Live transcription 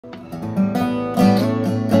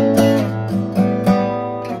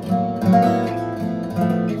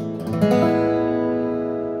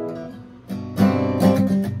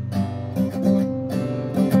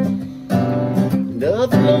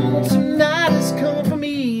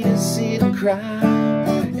cry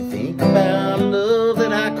and think about love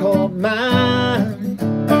that I called mine.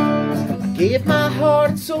 I gave my heart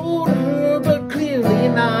and soul to her, but clearly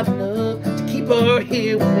not enough to keep her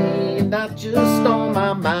here with me and not just on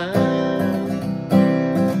my mind.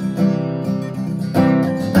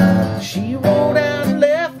 She rolled out and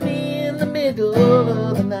left me in the middle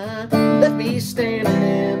of the night, left me standing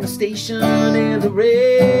in the station in the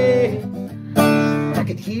rain. I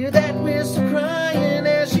could hear that whistle crying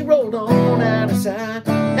as she rolled on out of sight.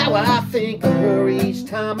 Now I think of her each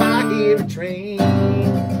time I hear a train.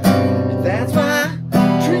 And that's why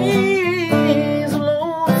trains are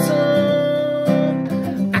lonesome.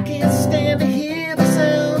 I can't stand to hear the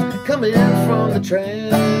sound coming from the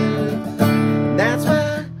train. And that's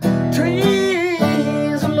why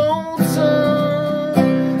trains are lonesome.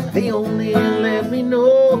 They only let me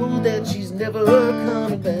know that she's never